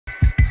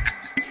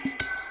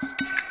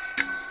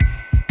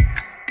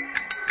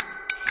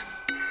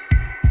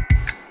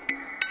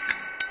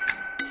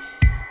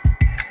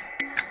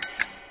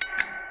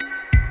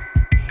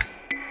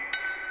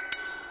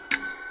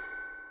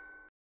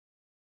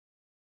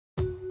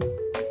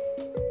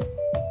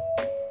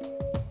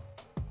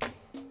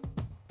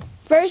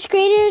First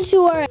graders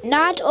who are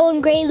not on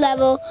grade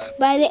level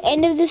by the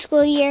end of the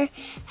school year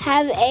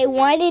have a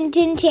 1 in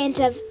 10 chance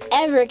of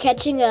ever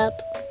catching up.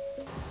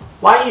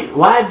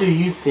 Why do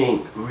you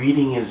think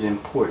reading is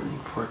important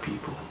for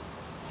people?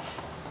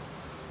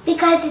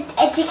 Because it's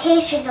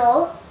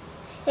educational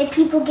and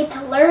people get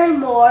to learn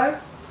more.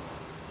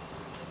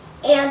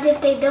 And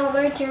if they don't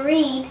learn to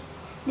read,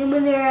 then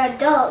when they're an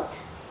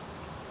adult,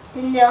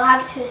 then they'll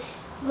have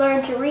to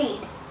learn to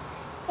read.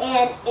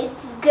 And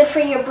it's good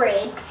for your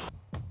brain.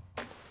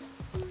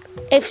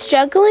 If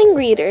struggling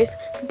readers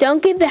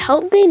don't get the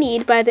help they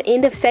need by the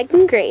end of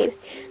 2nd grade,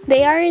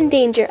 they are in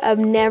danger of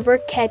never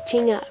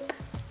catching up.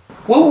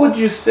 What would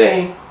you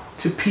say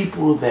to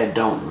people that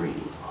don't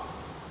read?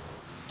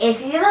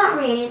 If you don't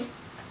read,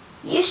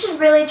 you should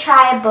really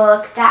try a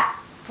book that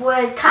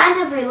would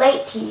kind of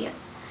relate to you.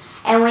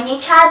 And when you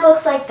try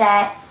books like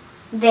that,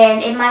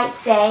 then it might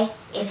say,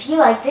 if you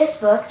like this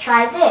book,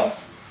 try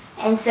this.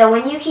 And so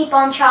when you keep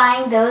on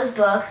trying those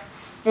books,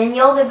 then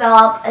you'll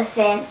develop a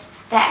sense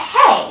that,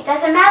 hey, it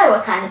doesn't matter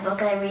what kind of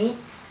book I read,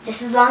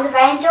 just as long as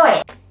I enjoy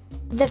it.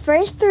 The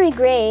first 3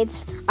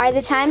 grades are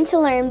the time to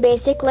learn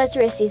basic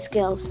literacy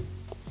skills.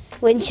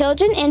 When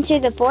children enter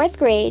the 4th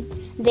grade,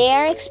 they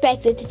are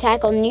expected to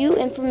tackle new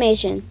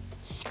information.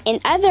 In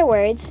other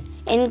words,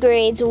 in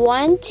grades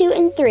 1, 2,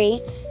 and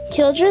 3,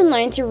 children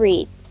learn to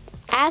read.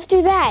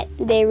 After that,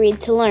 they read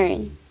to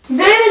learn.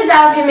 This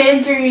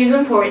documentary is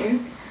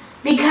important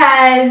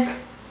because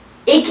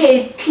it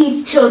can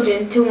teach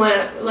children to want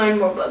to learn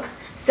more books.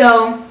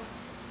 So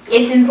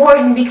it's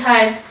important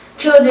because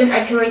children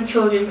are telling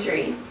children to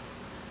read.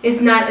 It's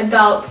not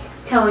adults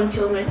telling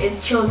children,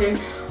 it's children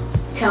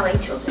telling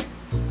children.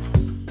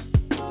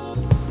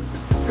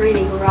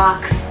 Reading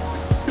rocks.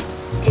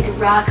 It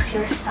rocks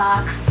your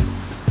socks.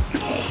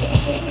 Hey,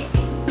 hey, hey.